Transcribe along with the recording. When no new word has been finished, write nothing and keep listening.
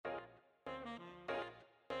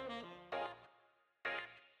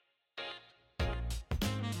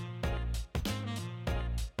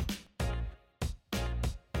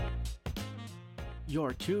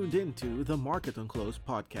You're tuned into the Market on Close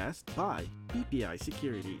podcast by BPI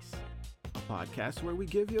Securities, a podcast where we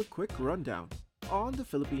give you a quick rundown on the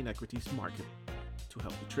Philippine equities market to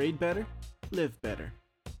help you trade better, live better,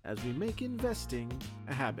 as we make investing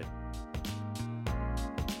a habit.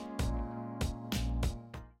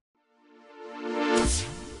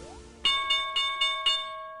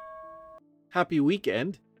 Happy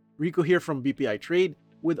weekend! Rico here from BPI Trade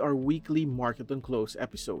with our weekly Market on Close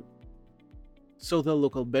episode. So the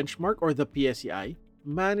local benchmark, or the PSEI,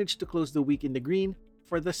 managed to close the week in the green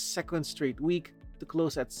for the second straight week to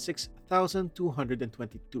close at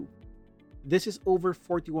 6,222. This is over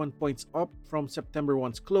 41 points up from September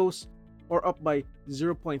 1's close, or up by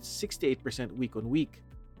 0.68% week on week.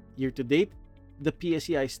 Year to date, the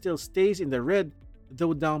PSEI still stays in the red,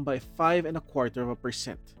 though down by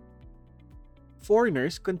 5.25%.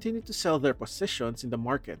 Foreigners continue to sell their positions in the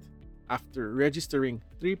market after registering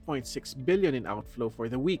 3.6 billion in outflow for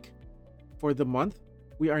the week. For the month,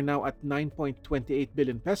 we are now at 9.28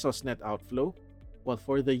 billion pesos net outflow, while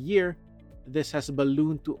for the year, this has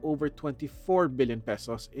ballooned to over 24 billion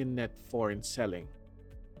pesos in net foreign selling.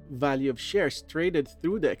 Value of shares traded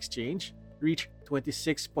through the exchange reached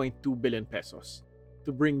 26.2 billion pesos,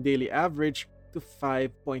 to bring daily average to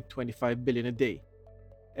 5.25 billion a day.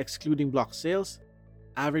 Excluding block sales,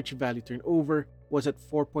 average value turnover was at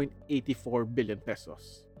 4.84 billion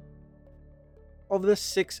pesos. Of the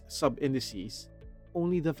 6 sub-indices,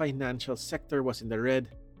 only the financial sector was in the red,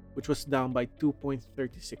 which was down by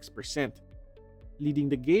 2.36%. Leading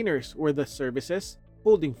the gainers were the services,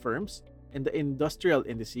 holding firms, and the industrial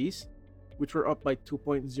indices, which were up by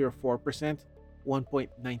 2.04%,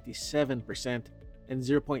 1.97%, and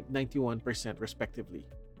 0.91% respectively.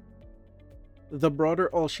 The broader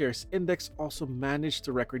all-shares index also managed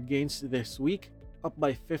to record gains this week, up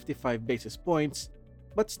by 55 basis points,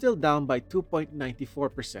 but still down by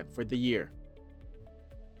 2.94% for the year.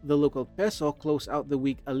 The local peso closed out the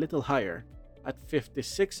week a little higher, at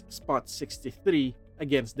 56.63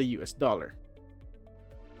 against the US dollar.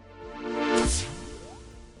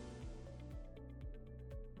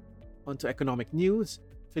 On to economic news,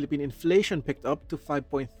 Philippine inflation picked up to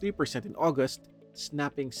 5.3% in August,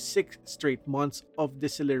 snapping 6 straight months of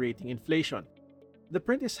decelerating inflation. The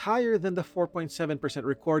print is higher than the 4.7%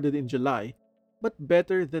 recorded in July, but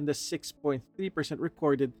better than the 6.3%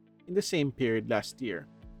 recorded in the same period last year.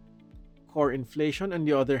 Core inflation, on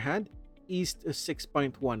the other hand, eased to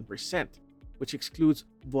 6.1%, which excludes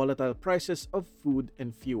volatile prices of food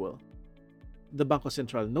and fuel. The Bangko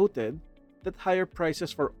Sentral noted that higher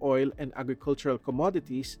prices for oil and agricultural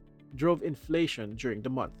commodities drove inflation during the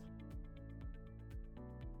month.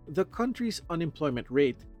 The country's unemployment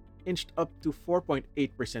rate inched up to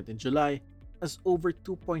 4.8% in July, as over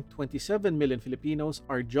 2.27 million Filipinos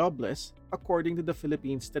are jobless, according to the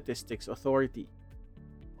Philippine Statistics Authority.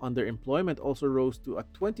 Underemployment also rose to a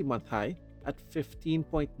 20-month high at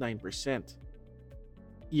 15.9%.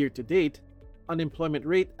 Year to date, unemployment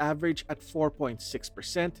rate averaged at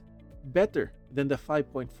 4.6%, better than the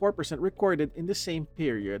 5.4% recorded in the same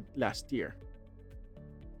period last year.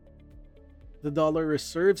 The dollar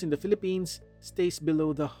reserves in the Philippines stays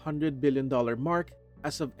below the $100 billion mark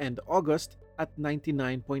as of end August at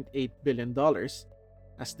 $99.8 billion,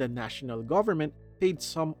 as the national government paid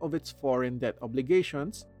some of its foreign debt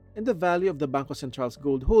obligations and the value of the Bangko Sentral's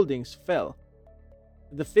gold holdings fell.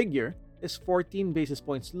 The figure is 14 basis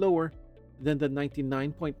points lower than the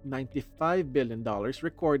 $99.95 billion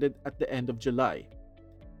recorded at the end of July.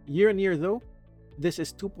 Year on year, though, this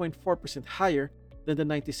is 2.4% higher than the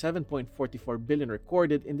 97.44 billion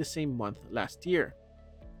recorded in the same month last year.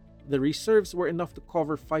 The reserves were enough to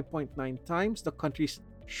cover 5.9 times the country's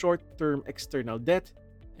short-term external debt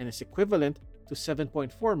and is equivalent to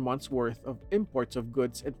 7.4 months' worth of imports of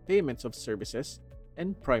goods and payments of services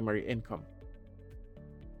and primary income.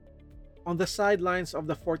 On the sidelines of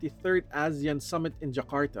the 43rd ASEAN Summit in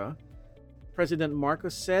Jakarta, President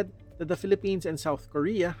Marcos said that the Philippines and South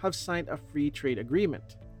Korea have signed a free trade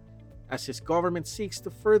agreement, as his government seeks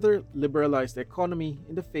to further liberalize the economy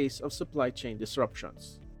in the face of supply chain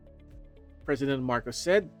disruptions. President Marcos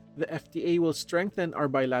said the FTA will strengthen our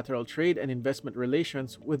bilateral trade and investment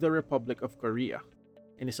relations with the Republic of Korea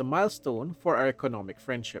and is a milestone for our economic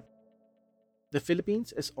friendship. The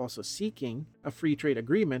Philippines is also seeking a free trade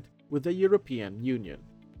agreement with the European Union.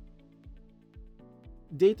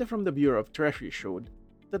 Data from the Bureau of Treasury showed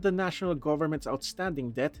that the national government's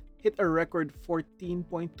outstanding debt hit a record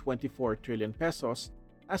 14.24 trillion pesos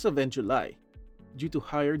as of end July, due to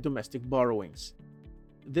higher domestic borrowings.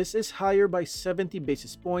 This is higher by 70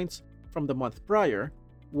 basis points from the month prior,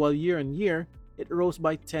 while year-on-year it rose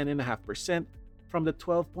by 10.5% from the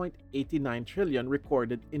 12.89 trillion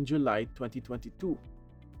recorded in July 2022.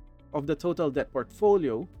 Of the total debt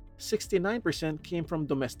portfolio, 69% came from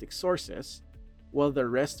domestic sources, while the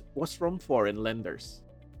rest was from foreign lenders.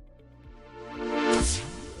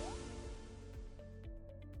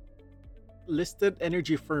 Listed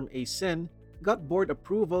energy firm ACEN got board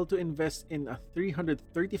approval to invest in a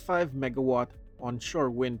 335 megawatt onshore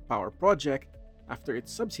wind power project after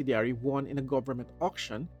its subsidiary won in a government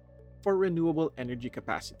auction for renewable energy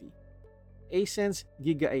capacity. ACEN's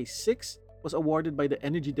Giga A6 was awarded by the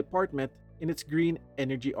Energy Department in its green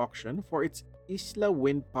energy auction for its Isla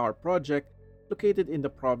Wind Power project located in the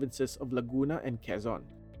provinces of Laguna and Quezon,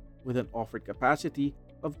 with an offered capacity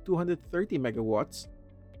of 230 megawatts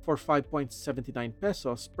for 5.79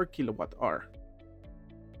 pesos per kilowatt hour.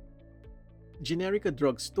 Generica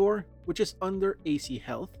Drugstore, which is under AC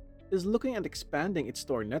Health, is looking at expanding its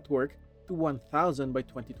store network to 1,000 by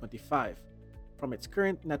 2025, from its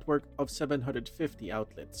current network of 750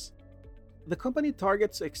 outlets. The company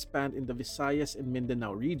targets to expand in the Visayas and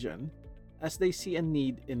Mindanao region as they see a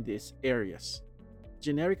need in these areas.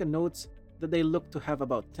 Generica notes that they look to have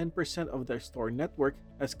about 10% of their store network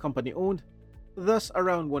as company-owned, thus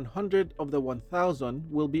around 100 of the 1,000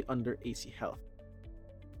 will be under AC Health.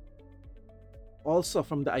 Also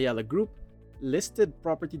from the Ayala Group, listed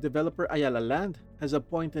property developer Ayala Land has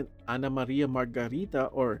appointed Ana Maria Margarita,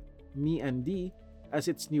 or Me&D, as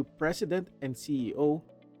its new president and CEO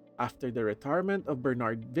after the retirement of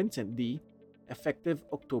Bernard Vincent D, effective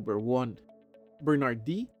October 1. Bernard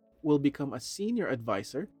D will become a senior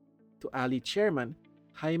advisor to ALI chairman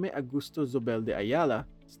Jaime Augusto Zobel de Ayala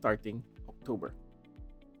starting October.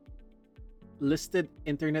 Listed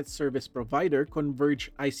internet service provider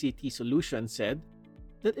Converge ICT Solutions said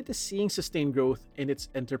that it is seeing sustained growth in its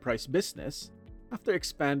enterprise business after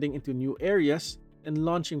expanding into new areas and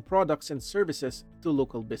launching products and services to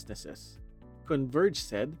local businesses. Converge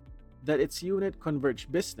said that its unit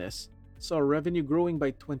Converge Business saw revenue growing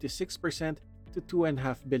by 26% to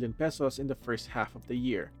 2.5 billion pesos in the first half of the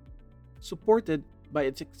year, supported by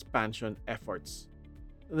its expansion efforts.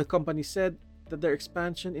 The company said that their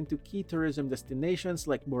expansion into key tourism destinations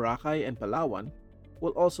like Boracay and Palawan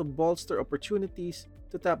will also bolster opportunities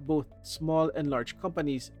to tap both small and large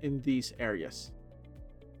companies in these areas.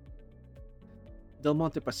 Del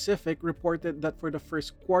Monte Pacific reported that for the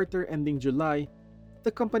first quarter ending July,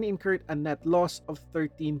 the company incurred a net loss of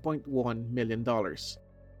 $13.1 million,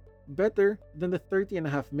 better than the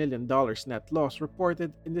 $30.5 million net loss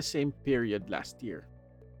reported in the same period last year.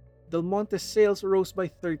 Del Monte's sales rose by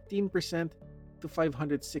 13% to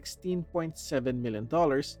 $516.7 million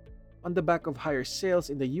on the back of higher sales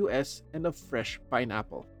in the US and of fresh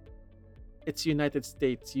pineapple. Its United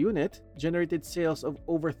States unit generated sales of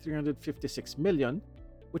over $356 million,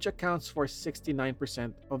 which accounts for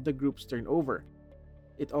 69% of the group's turnover.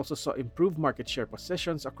 It also saw improved market share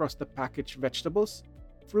positions across the packaged vegetables,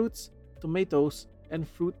 fruits, tomatoes, and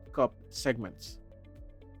fruit cup segments.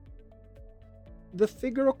 The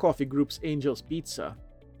Figaro Coffee Group's Angel's Pizza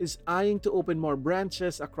is eyeing to open more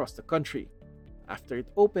branches across the country, after it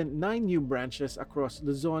opened 9 new branches across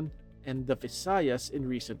Luzon and the Visayas in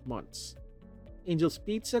recent months. Angel's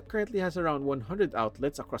Pizza currently has around 100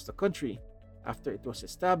 outlets across the country after it was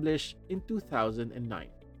established in 2009.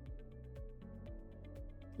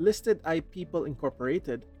 Listed iPeople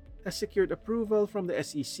Incorporated has secured approval from the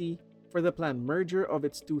SEC for the planned merger of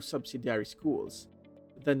its 2 subsidiary schools,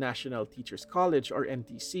 the National Teachers College or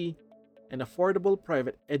NTC, and Affordable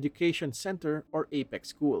Private Education Center or APEC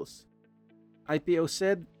schools. IPO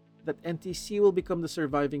said that NTC will become the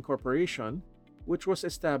surviving corporation, which was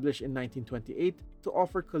established in 1928 to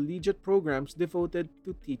offer collegiate programs devoted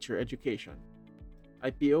to teacher education.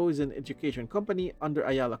 IPO is an education company under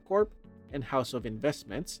Ayala Corp and House of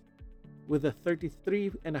Investments, with a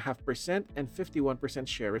 33.5% and 51%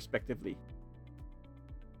 share respectively.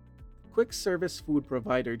 Quick service food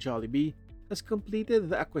provider Jollibee has completed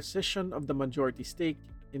the acquisition of the majority stake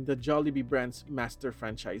in the Jollibee brand's master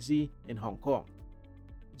franchisee in Hong Kong.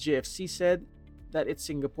 GFC said that its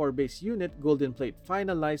Singapore-based unit Golden Plate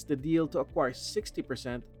finalized the deal to acquire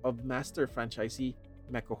 60% of master franchisee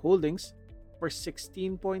Mecco Holdings for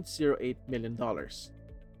 $16.08 million.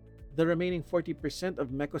 The remaining 40%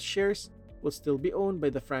 of Mecco's shares will still be owned by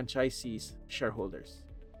the franchisee's shareholders.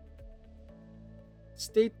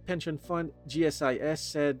 State Pension Fund GSIS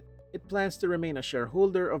said it plans to remain a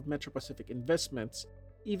shareholder of Metro Pacific Investments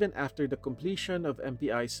even after the completion of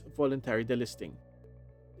MPI's voluntary delisting.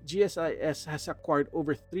 GSIS has acquired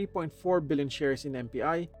over 3.4 billion shares in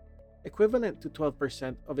MPI, equivalent to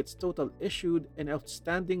 12% of its total issued and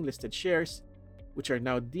outstanding listed shares, which are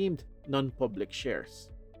now deemed non-public shares.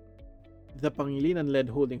 The Pangilinan-led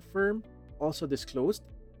holding firm also disclosed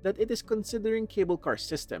that it is considering cable car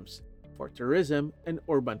systems for tourism and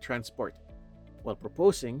urban transport, while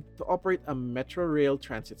proposing to operate a metro rail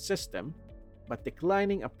transit system but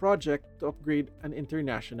declining a project to upgrade an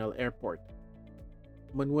international airport.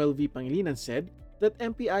 Manuel V. Pangilinan said that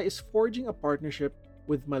MPI is forging a partnership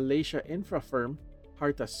with Malaysia infra firm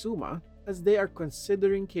Harta Suma as they are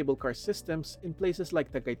considering cable car systems in places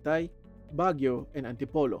like Tagaytay, Baguio, and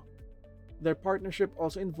Antipolo. Their partnership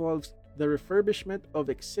also involves the refurbishment of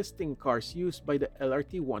existing cars used by the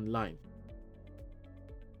LRT-1 line.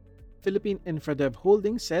 Philippine Infradev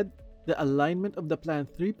Holdings said the alignment of the planned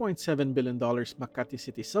 $3.7 billion Makati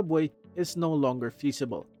City subway is no longer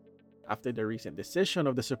feasible, after the recent decision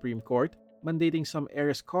of the Supreme Court mandating some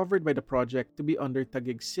areas covered by the project to be under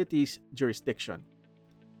Taguig City's jurisdiction.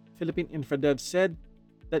 Philippine Infradev said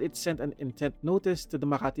that it sent an intent notice to the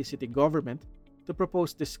Makati City government to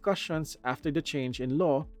propose discussions after the change in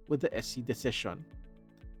law with the SC decision.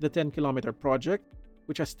 The 10-kilometer project,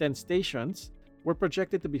 which has 10 stations, were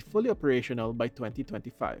projected to be fully operational by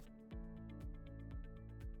 2025.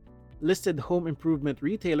 Listed home improvement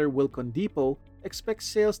retailer Wilcon Depot expects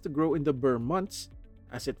sales to grow in the Burr months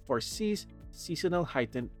as it foresees seasonal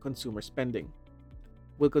heightened consumer spending.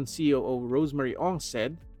 Wilcon COO Rosemary Ong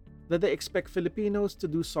said that they expect Filipinos to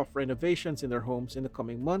do soft renovations in their homes in the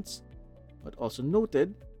coming months, but also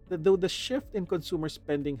noted that though the shift in consumer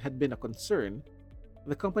spending had been a concern,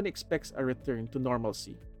 the company expects a return to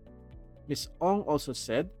normalcy. Ms. Ong also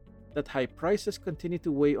said that high prices continue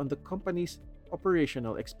to weigh on the company's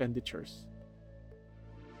operational expenditures.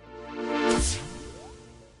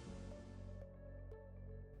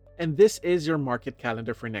 And this is your market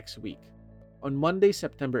calendar for next week. On Monday,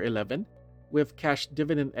 September 11, we have cash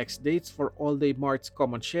dividend ex-dates for All Day Mart's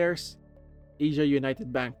common shares, Asia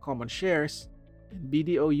United Bank common shares, and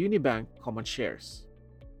BDO Unibank common shares.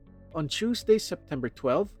 On Tuesday, September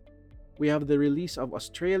 12, we have the release of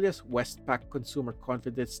Australia's Westpac Consumer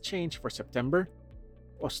Confidence Change for September,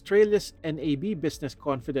 Australia's NAB Business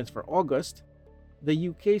Confidence for August, the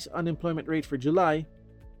UK's unemployment rate for July,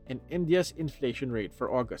 and India's inflation rate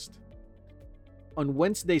for August. On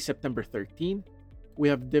Wednesday, September 13, we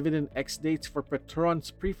have dividend ex-dates for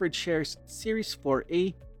Petron's preferred shares Series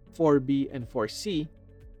 4A, 4B, and 4C,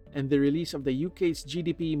 and the release of the UK's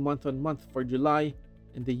GDP month-on-month for July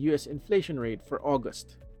and the US inflation rate for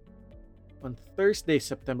August. On Thursday,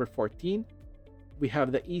 September 14, we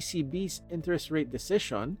have the ECB's interest rate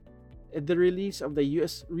decision and the release of the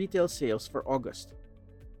US retail sales for August.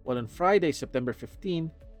 While on Friday, September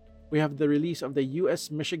 15, we have the release of the US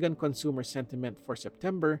Michigan consumer sentiment for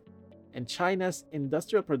September and China's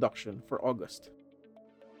industrial production for August.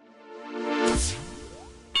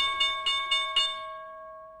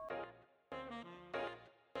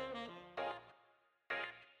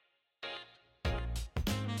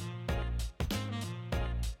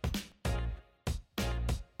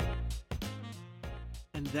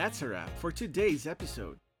 And that's a wrap for today's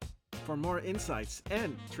episode. For more insights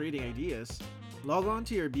and trading ideas, log on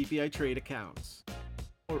to your BPI Trade accounts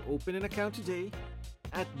or open an account today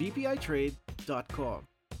at bpitrade.com.